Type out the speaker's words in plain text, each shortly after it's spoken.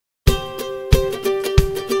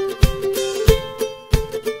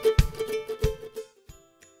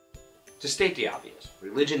To state the obvious,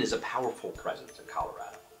 religion is a powerful presence in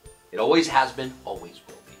Colorado. It always has been, always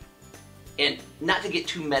will be. And not to get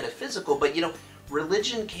too metaphysical, but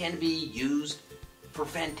religion can be used for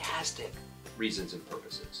fantastic reasons and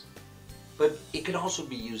purposes. But it can also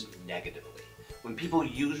be used negatively when people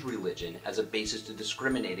use religion as a basis to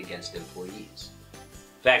discriminate against employees.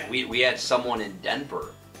 In fact, we had someone in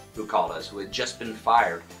Denver who called us who had just been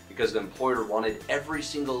fired because the employer wanted every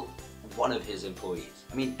single one of his employees,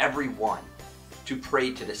 every one, to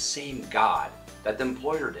pray to the same God that the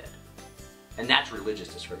employer did. And that's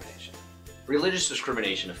religious discrimination. Religious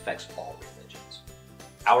discrimination affects all religions.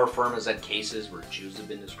 Our firm has had cases where Jews have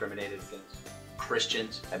been discriminated against,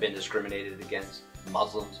 Christians have been discriminated against,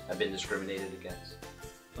 Muslims have been discriminated against.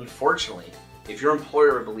 Unfortunately, if your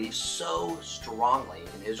employer believes so strongly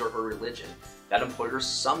in his or her religion, that employer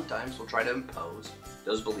sometimes will try to impose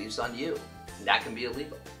those beliefs on you, and that can be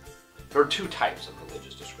illegal. There are two types of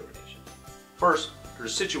religious discrimination. First,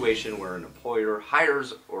 there's a situation where an employer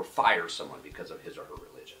hires or fires someone because of his or her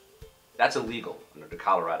religion. That's illegal under the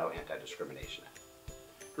Colorado Anti-Discrimination Act.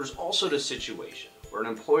 There's also the situation where an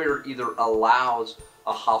employer either allows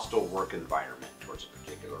a hostile work environment towards a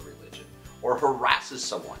particular religion or harasses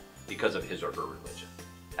someone because of his or her religion.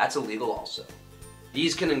 That's illegal also.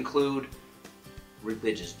 These can include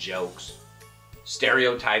religious jokes,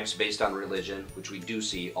 stereotypes based on religion, which we do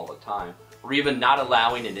see all the time, or even not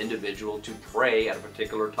allowing an individual to pray at a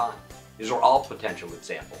particular time. These are all potential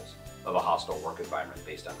examples of a hostile work environment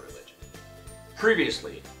based on religion.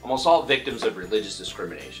 Previously, almost all victims of religious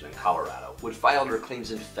discrimination in Colorado would file their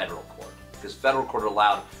claims in federal court because federal court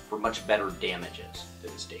allowed for much better damages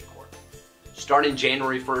than state court. Starting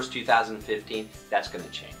January 1st, 2015, that's going to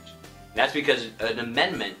change. And that's because an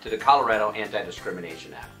amendment to the Colorado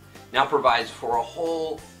Anti-Discrimination Act now provides for a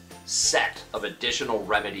whole set of additional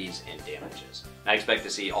remedies and damages. And I expect to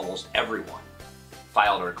see almost everyone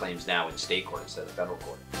file their claims now in state court instead of federal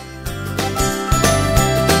court.